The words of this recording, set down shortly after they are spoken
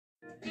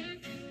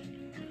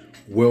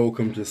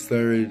Welcome to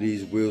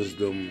Saturday's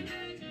Wisdom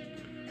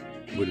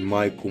with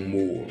Michael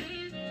Moore,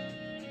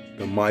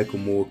 the Michael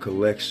Moore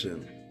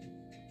Collection.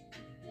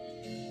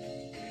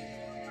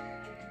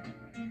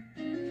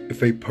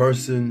 If a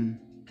person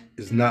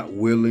is not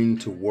willing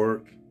to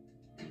work,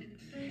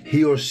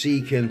 he or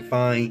she can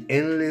find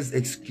endless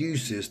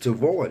excuses to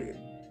avoid it.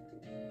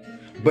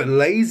 But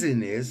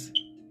laziness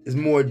is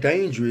more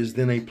dangerous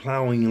than a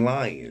plowing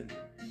lion.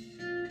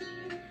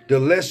 The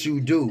less you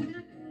do,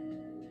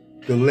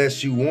 the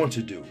less you want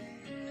to do,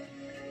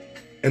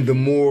 and the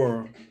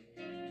more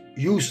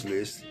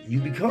useless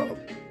you become.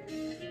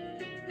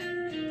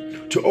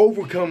 To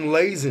overcome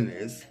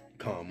laziness,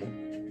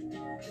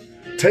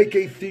 take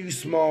a few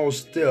small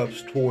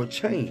steps toward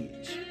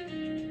change,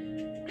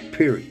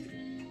 period.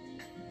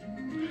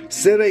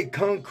 Set a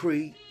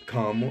concrete,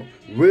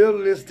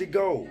 realistic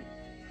goal.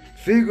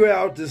 Figure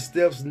out the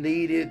steps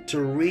needed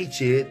to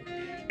reach it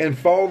and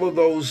follow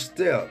those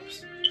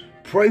steps.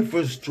 Pray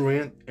for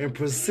strength and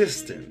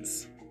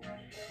persistence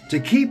to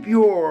keep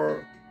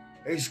your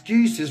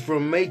excuses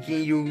from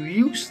making you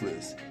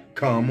useless,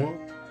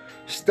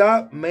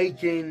 Stop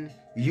making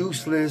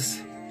useless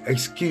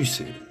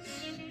excuses.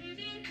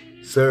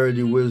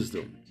 Saturday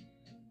Wisdom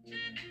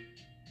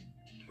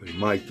with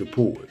Mike the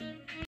Poet.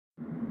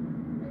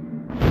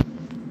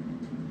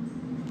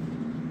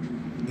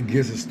 I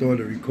guess it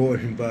started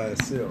recording by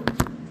itself.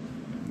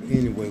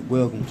 Anyway,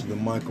 welcome to the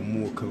Michael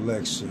Moore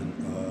Collection.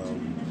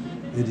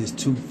 It is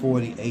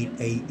 2:48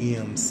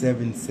 a.m.,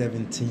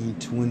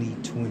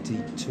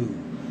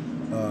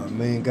 7/17/2022.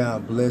 Man,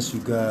 God bless you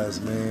guys,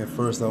 man.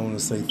 First, I want to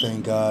say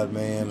thank God,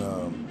 man.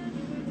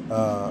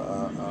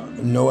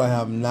 No, I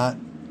have not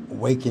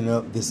waken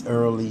up this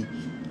early.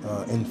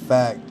 In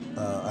fact,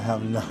 I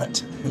have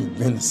not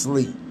been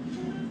asleep.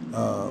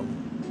 I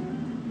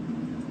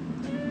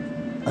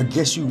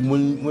guess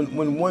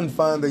when one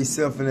finds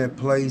themselves in that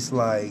place,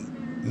 like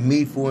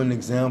me, for an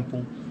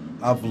example,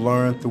 I've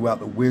learned throughout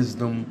the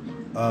wisdom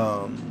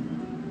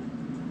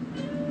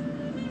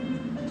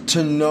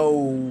to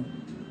know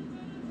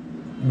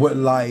what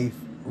life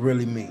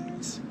really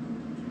means.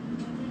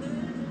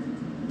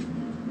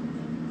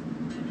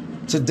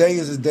 Today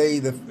is the day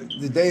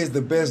is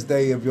the best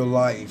day of your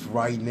life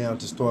right now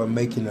to start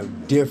making a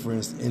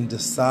difference in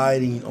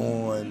deciding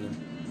on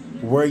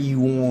where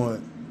you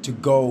want to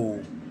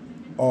go,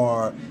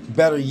 or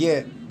better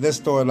yet, let's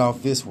start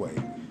off this way.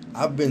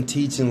 I've been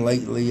teaching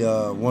lately,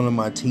 one of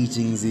my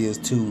teachings is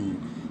to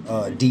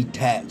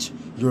detach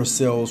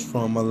yourselves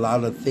from a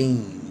lot of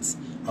things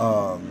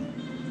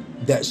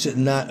that should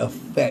not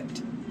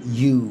affect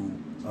you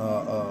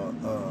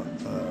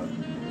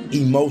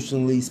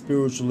emotionally,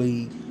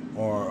 spiritually,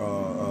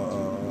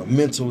 or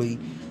mentally.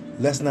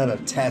 Let's not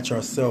attach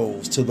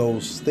ourselves to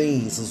those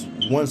things.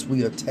 Once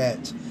we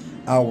attach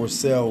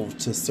ourselves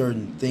to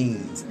certain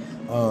things,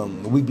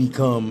 we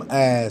become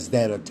as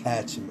that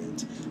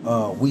attachment.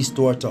 We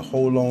start to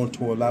hold on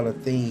to a lot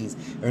of things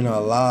in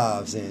our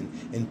lives, and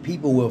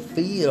people will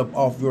feed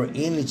off your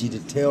energy to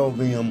tell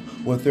them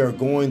what they're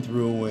going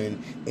through,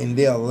 and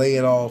they'll lay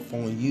it off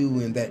on you,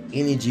 and that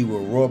energy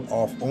will rub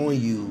off on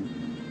you,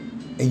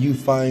 and you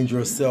find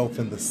yourself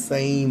in the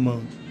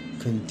same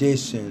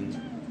condition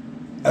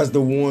as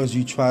the ones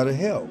you try to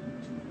help.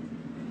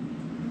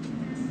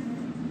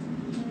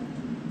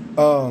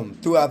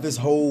 Throughout this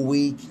whole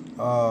week,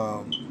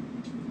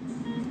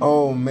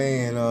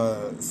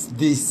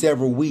 these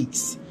several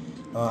weeks,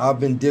 I've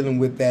been dealing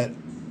with that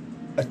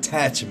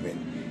attachment.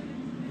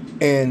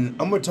 And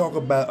I'm going to talk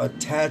about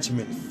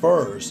attachment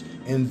first,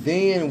 and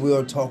then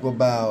we'll talk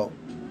about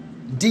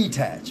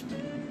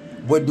detachment.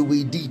 What do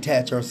we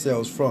detach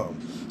ourselves from?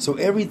 So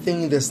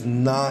everything that's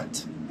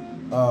not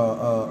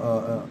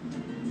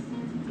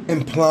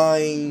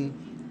implying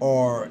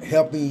or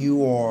helping you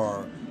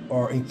or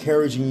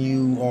encouraging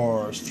you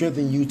or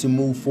strengthening you to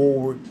move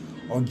forward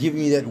or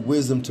giving you that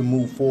wisdom to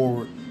move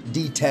forward,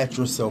 detach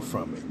yourself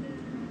from it.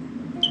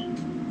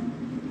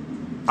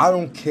 I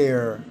don't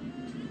care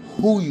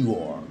who you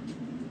are.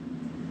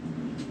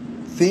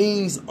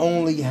 Things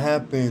only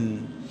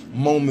happen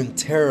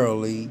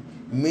momentarily,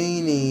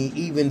 meaning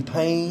even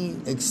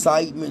pain,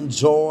 excitement,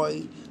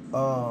 joy,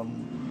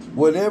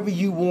 whatever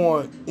you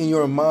want in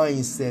your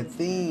mindset,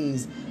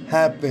 things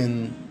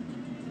happen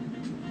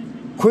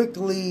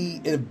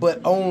quickly,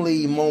 but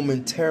only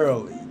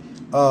momentarily.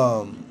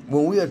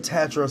 When we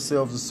attach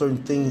ourselves to certain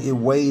things, it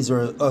weighs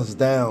us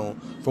down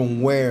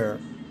from where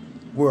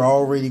we're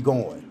already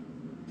going.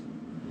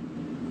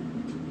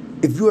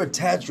 If you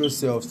attach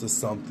yourselves to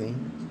something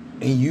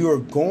and you're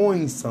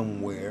going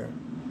somewhere,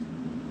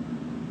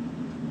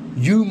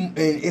 and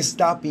it's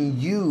stopping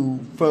you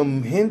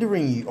from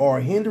hindering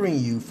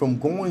you from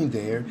going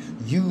there,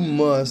 you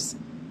must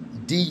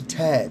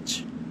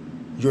detach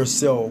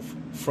yourself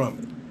from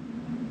it.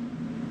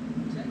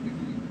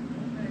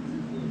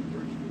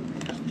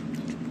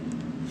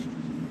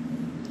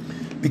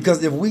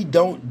 Because if we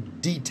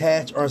don't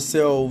detach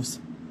ourselves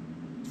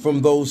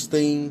from those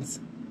things,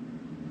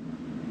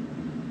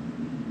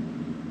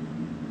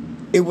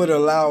 it would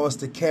allow us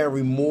to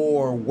carry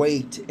more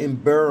weight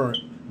and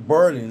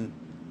burden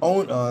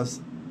on us,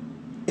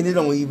 and it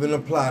don't even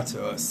apply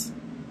to us.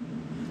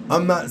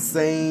 I'm not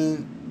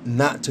saying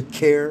not to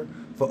care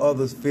for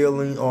others'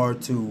 feeling or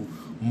to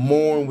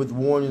mourn with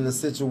one in a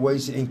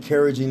situation,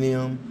 encouraging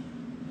them.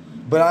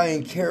 But I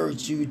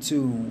encourage you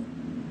to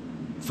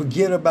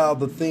forget about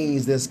the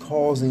things that's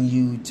causing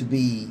you to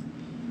be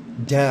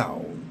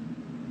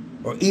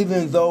down, or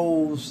even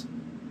those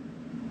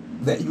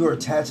that you're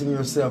attaching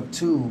yourself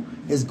to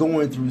is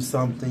going through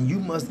something. You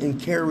must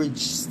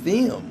encourage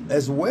them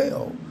as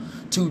well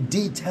to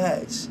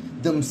detach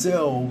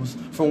themselves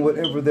from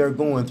whatever they're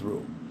going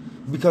through,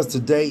 because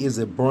today is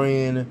a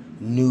brand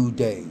new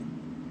day.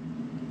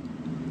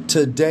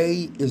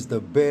 Today is the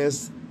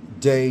best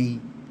day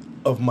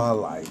of my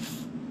life.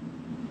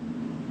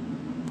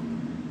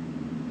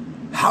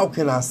 How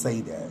can I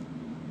say that?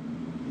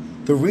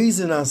 The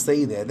reason I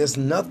say that, there's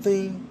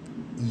nothing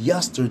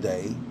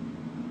yesterday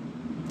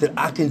that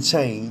I can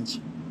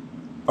change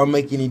or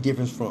make any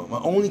difference from. I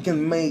only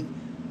can make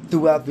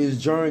throughout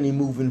this journey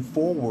moving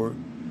forward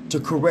to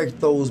correct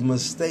those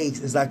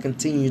mistakes as I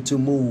continue to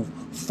move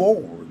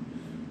forward.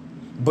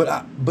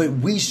 But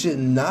we should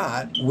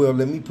not. Well,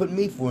 let me put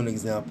me for an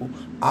example.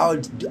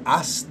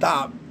 I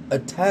stop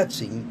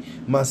attaching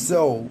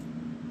myself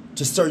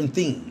to certain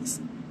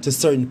things, to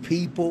certain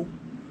people,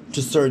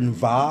 to certain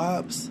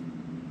vibes,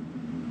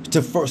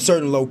 to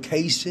certain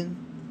location.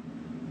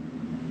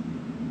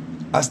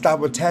 I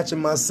stop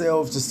attaching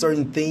myself to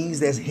certain things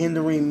that's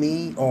hindering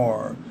me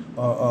or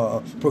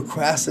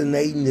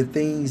procrastinating the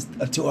things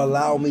to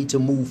allow me to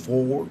move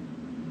forward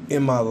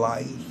in my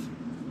life.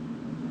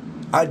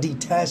 I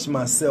detach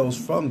myself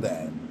from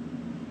that.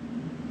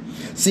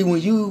 See,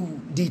 when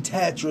you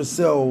detach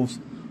yourselves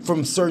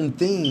from certain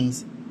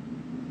things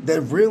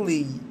that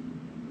really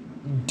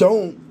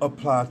don't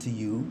apply to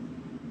you,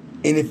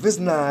 and if it's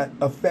not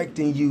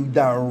affecting you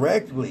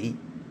directly,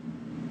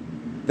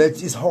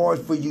 that it's hard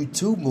for you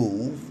to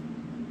move,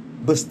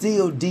 but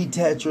still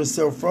detach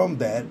yourself from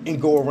that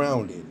and go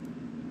around it.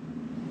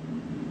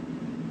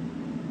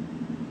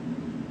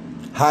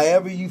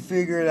 However you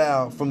figure it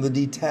out from the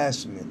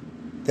detachment,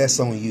 that's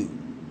on you.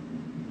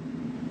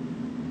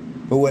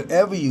 But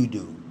whatever you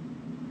do,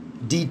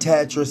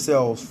 detach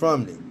yourselves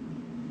from it.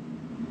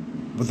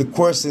 But the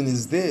question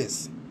is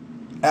this: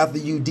 after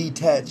you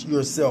detach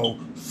yourself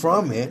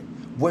from it,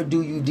 what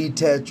do you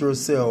detach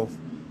yourself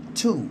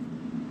to?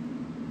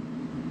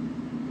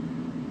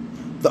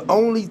 The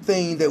only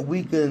thing that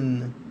we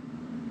can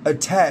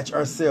attach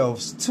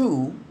ourselves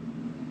to,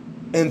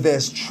 and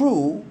that's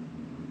true,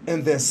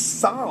 and that's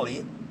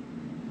solid,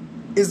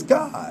 is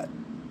God.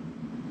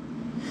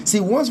 See,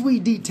 once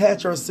we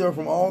detach ourselves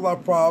from all our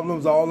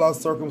problems, all our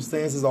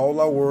circumstances, all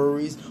our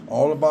worries,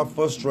 all of our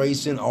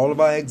frustration, all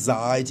of our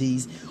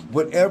anxieties,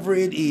 whatever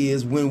it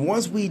is,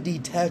 once we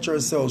detach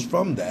ourselves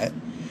from that,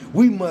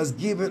 we must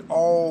give it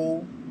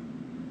all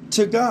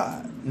to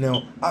God.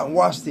 Now,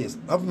 watch this.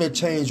 I'm going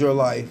to change your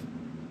life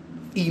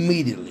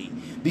immediately.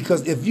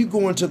 Because if you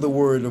go into the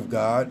Word of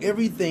God,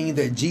 everything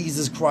that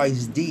Jesus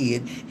Christ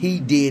did,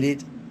 He did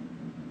it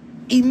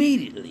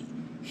immediately.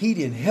 He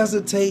didn't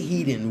hesitate.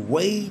 He didn't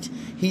wait.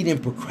 He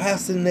didn't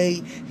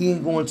procrastinate. He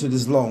didn't go into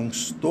this long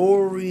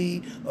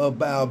story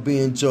about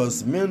being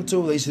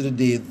judgmental. They should have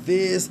did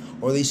this,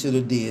 or they should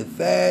have did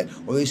that,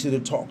 or they should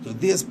have talked to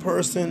this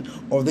person,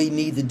 or they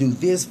need to do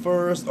this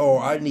first, or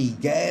I need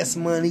gas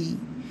money.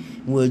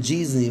 Well,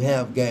 Jesus didn't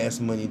have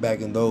gas money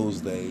back in those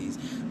days.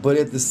 But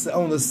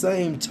on the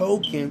same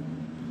token,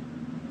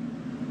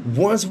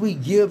 once we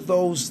give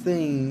those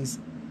things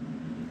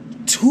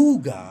to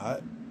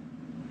God,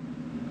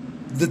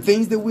 the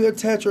things that we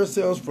attach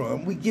ourselves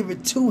from, we give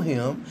it to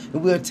Him,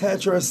 and we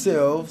attach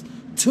ourselves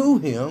to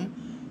Him,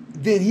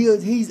 then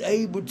He's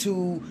able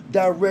to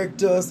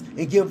direct us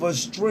and give us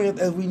strength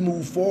as we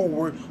move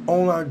forward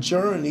on our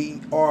journey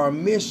or our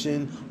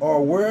mission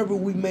or wherever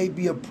we may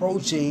be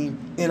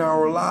approaching in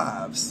our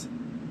lives.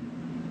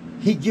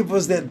 He gives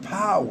us that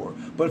power.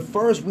 But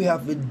first we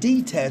have to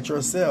detach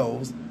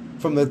ourselves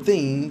from the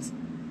things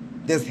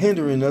that's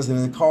hindering us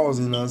and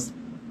causing us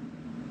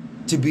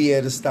to be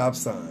at a stop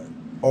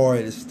sign or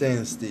at a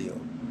standstill.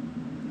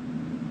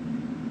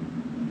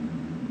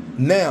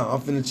 Now,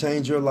 I'm finna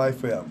change your life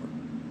forever.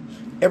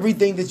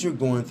 Everything that you're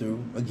going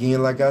through,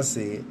 again, like I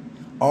said,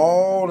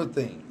 all the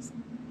things.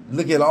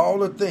 Look at all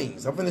the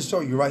things. I'm finna show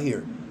you right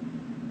here.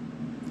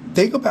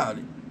 Think about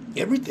it.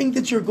 Everything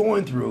that you're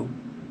going through,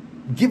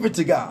 give it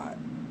to God.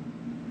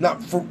 Now,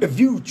 if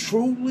you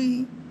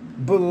truly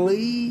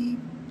believe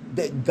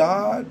that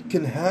God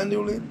can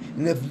handle it,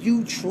 and if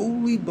you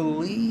truly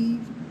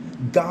believe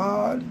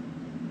God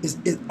is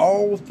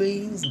all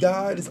things,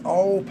 God is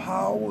all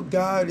power,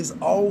 God is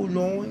all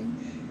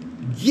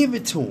knowing, give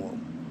it to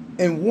Him.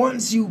 And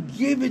once you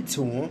give it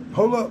to Him,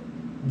 hold up,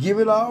 give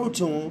it all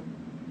to Him,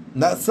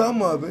 not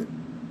some of it.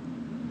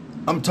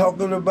 I'm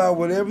talking about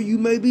whatever you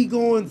may be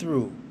going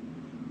through.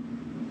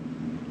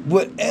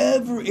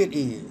 Whatever it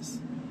is,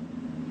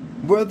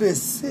 Whether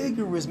it's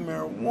cigarettes,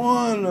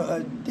 marijuana,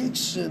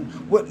 addiction,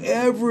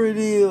 whatever it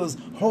is,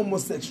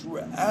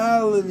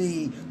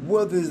 homosexuality,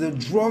 whether it's a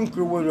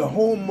drunkard, whether a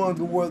whoremonger,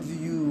 whether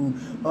you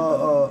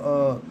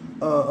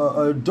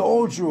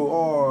adulterer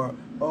or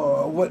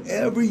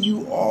whatever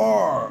you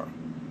are,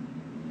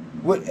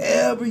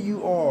 whether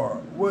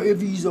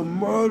he's a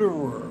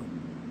murderer,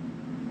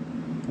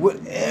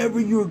 whatever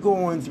you're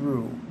going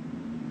through,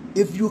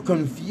 if you're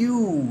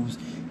confused,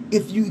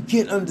 if you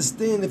can't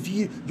understand, if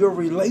your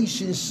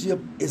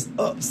relationship is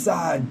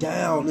upside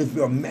down, if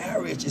your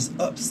marriage is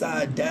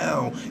upside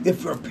down,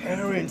 if your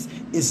parents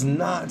is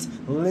not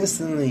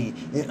listening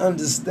and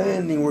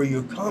understanding where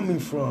you're coming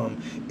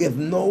from, if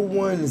no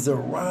one is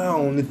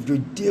around, if you're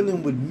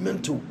dealing with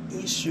mental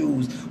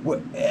issues,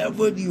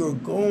 whatever you're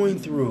going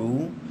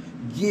through,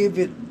 give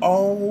it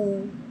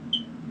all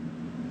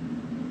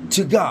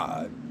to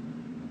God.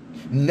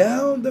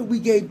 Now that we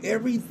gave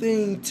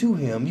everything to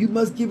Him, you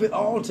must give it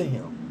all to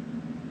Him.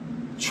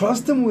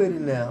 Trust Him with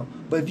it now.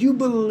 But if you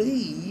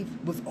believe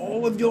with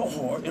all of your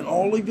heart and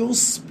all of your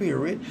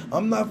spirit,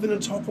 I'm not going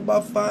to talk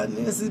about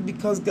finances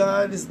because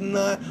God is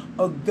not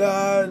a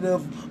God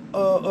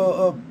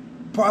of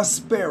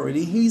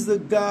prosperity. He's a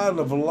God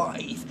of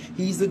life.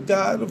 He's a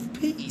God of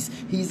peace.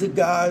 He's a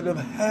God of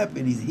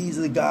happiness. He's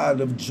a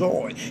God of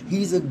joy.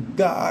 He's a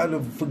God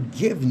of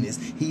forgiveness.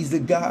 He's a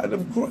God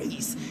of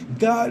grace.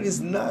 God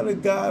is not a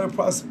God of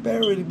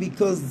prosperity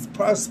because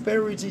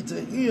prosperity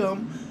to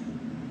Him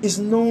is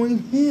knowing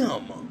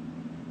Him.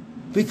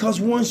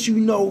 Because once you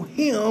know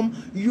Him,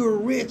 you're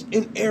rich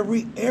in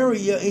every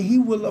area and He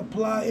will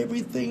apply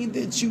everything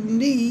that you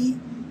need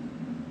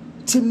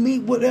to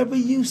meet whatever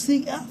you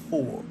seek out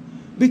for.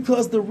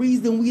 Because the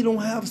reason we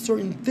don't have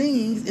certain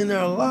things in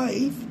our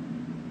life,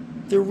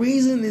 the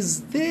reason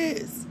is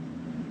this,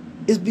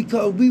 is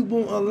because we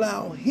won't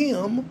allow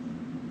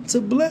Him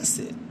to bless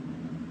it.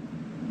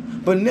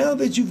 But now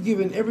that you've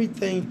given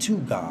everything to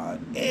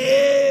God,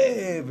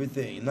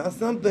 everything, not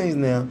some things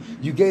now,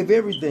 you gave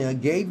everything. I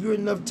gave you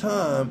enough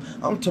time.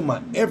 I'm talking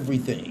about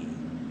everything.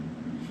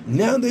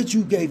 Now that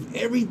you gave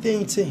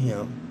everything to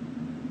Him,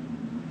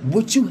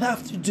 what you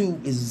have to do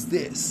is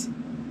this.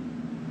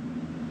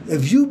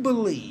 If you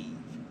believe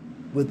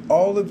with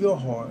all of your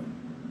heart,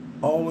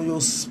 all of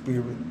your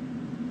spirit,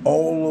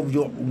 all of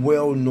your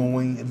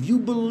well-knowing, if you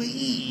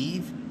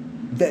believe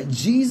that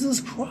Jesus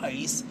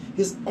Christ,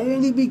 His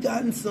only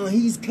begotten Son,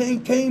 He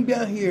came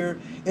down here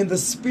in the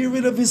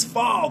spirit of His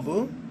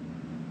Father.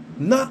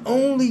 Not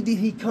only did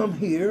He come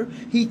here,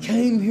 He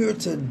came here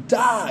to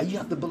die. You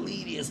have to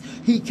believe this.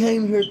 He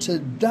came here to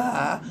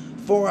die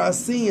for our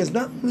sins.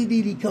 Not only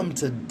did He come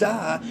to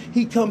die,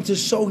 He come to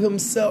show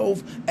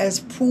Himself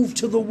as proof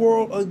to the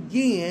world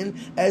again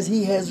as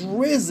He has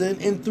risen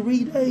in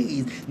 3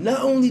 days. Not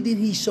only did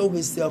He show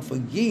Himself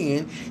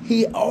again,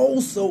 He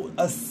also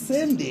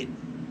ascended.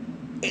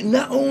 And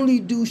not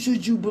only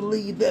should you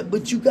believe that,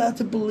 but you got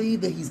to believe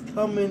that He's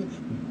coming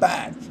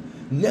back.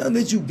 Now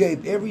that you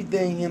gave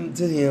everything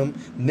to Him,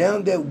 now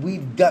that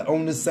we've got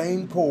on the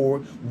same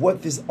chord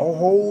what this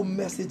whole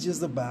message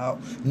is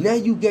about, now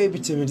you gave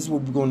it to Him. This is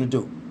what we're going to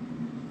do.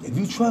 If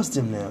you trust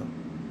Him now,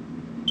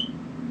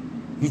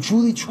 you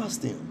truly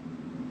trust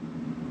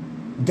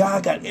Him.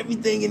 God got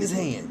everything in His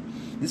hand.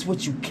 This is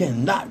what you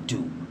cannot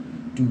do.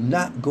 Do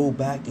not go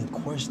back and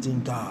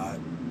question God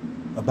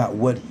about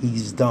what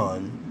He's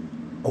done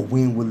or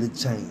when will it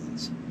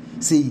change.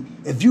 See,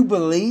 if you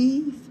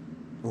believe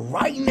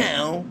right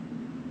now,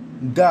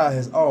 God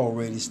has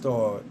already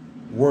started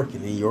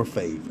working in your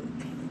favor.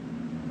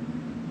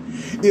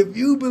 If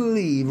you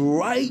believe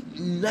right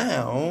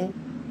now,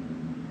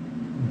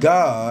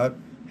 God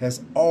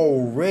has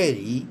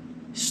already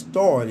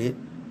started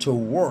to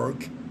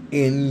work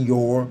in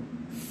your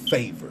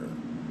favor.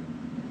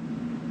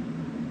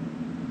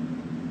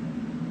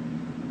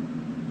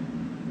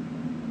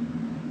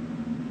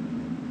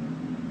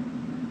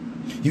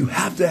 You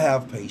have to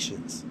have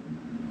patience.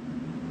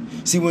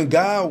 See, when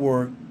God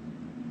works,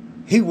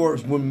 He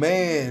works when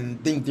man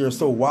think they're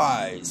so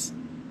wise.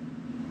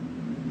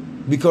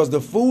 Because the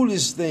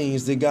foolish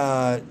things that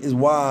God is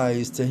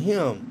wise to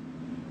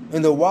Him.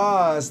 And the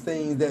wise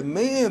things that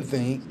man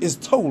think is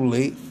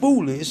totally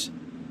foolish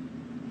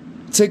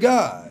to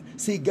God.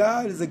 See,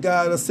 God is a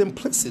God of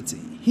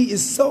simplicity. He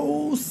is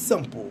so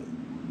simple.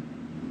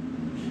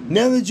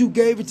 Now that you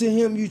gave it to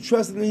Him, you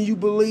trusted and you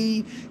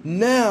believe.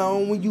 Now,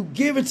 when you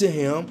give it to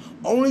Him,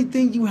 only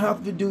thing you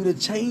have to do to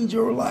change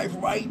your life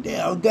right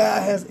now,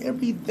 God has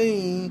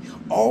everything,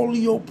 all of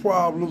your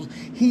problems.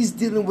 He's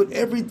dealing with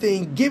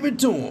everything. Give it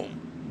to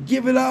Him.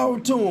 Give it all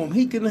to Him.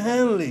 He can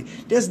handle it.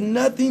 There's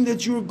nothing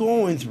that you're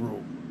going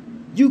through.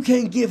 You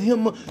can't give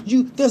Him.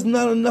 There's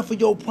not enough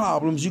of your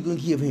problems you can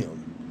give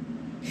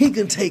Him. He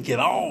can take it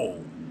all.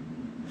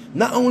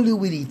 Not only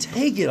will He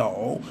take it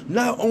all,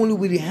 not only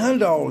will He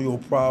handle all your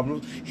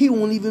problems, He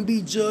won't even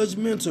be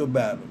judgmental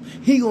about them.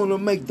 He's going to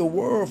make the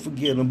world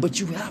forget them. But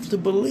you have to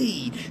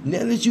believe.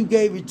 Now that you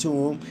gave it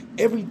to Him,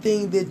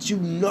 everything that you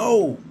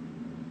know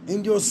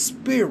in your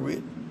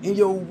spirit, in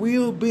your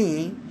real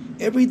being,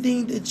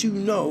 everything that you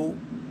know,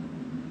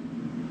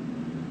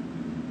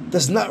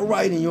 that's not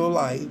right in your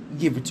life,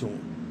 give it to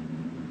him.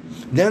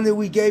 Now that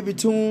we gave it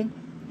to him,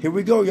 here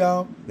we go,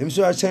 y'all. Let me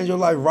show you how to change your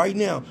life right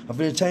now. I'm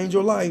finna change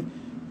your life.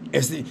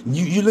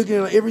 You're looking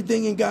at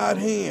everything in God's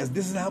hands.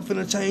 This is how I'm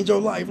finna change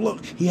your life.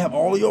 Look, he have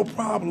all of your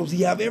problems.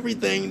 He have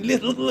everything.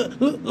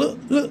 Look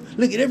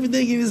at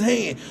everything in his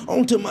hand.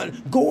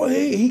 Go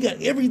ahead. He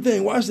got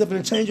everything. Watch this.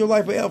 Finna change your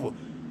life forever.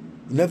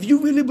 Now, if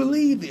you really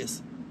believe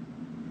this,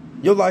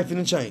 your life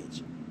finna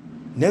change.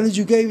 Now that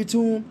you gave it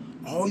to him,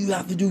 all you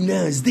have to do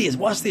now is this.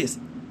 Watch this.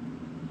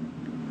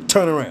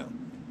 Turn around.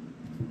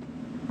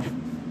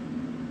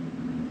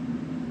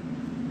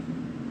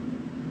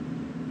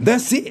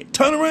 That's it.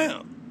 Turn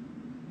around.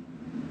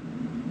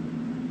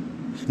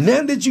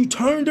 Now that you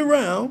turned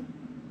around,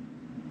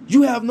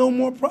 you have no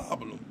more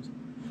problems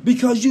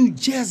because you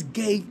just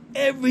gave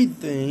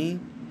everything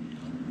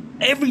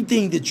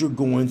that you're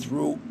going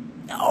through,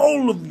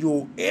 all of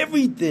your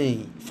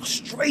everything,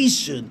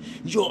 frustration,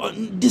 your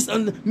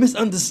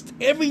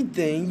misunderstanding,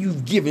 everything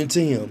you've given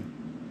to him.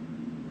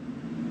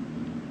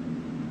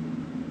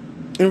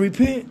 And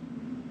repent.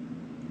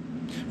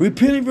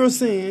 Repent of your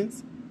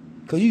sins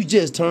because you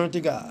just turned to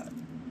God.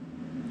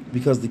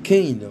 Because the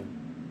kingdom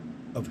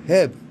of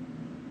heaven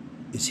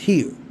is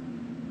here.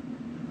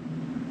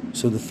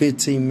 So the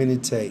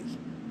 15-minute take.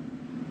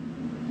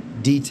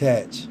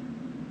 Detach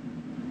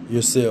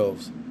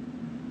yourselves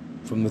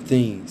from the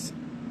things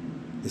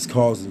that's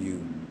causing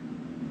you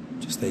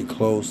to stay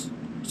close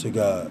to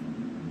God.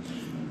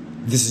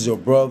 This is your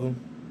brother,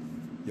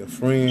 your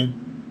friend,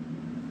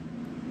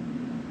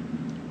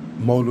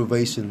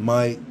 Motivation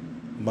Mike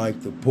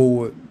the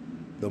Poet,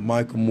 the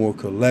Michael Moore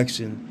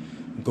Collection.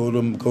 Go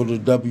to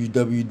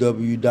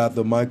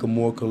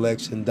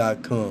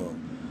www.themichaelmoorecollection.com.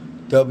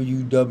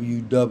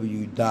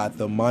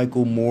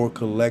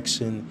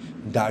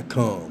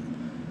 www.themichaelmoorecollection.com.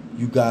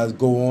 You guys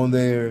go on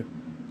there,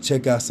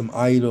 check out some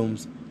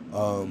items,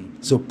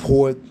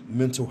 support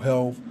mental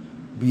health,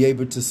 be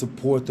able to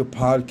support the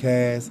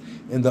podcast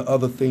and the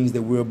other things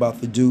that we're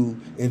about to do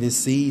in this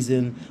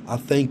season. I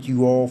thank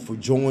you all for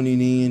joining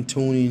in,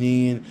 tuning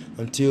in.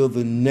 Until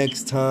the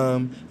next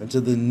time,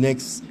 until the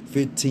next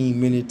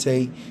 15-minute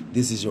take,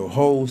 this is your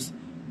host,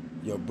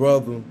 your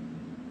brother,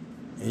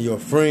 and your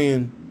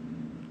friend,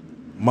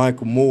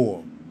 Michael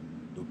Moore,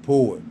 the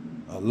Poet.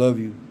 I love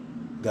you.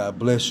 God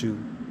bless you.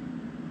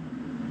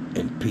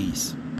 And peace.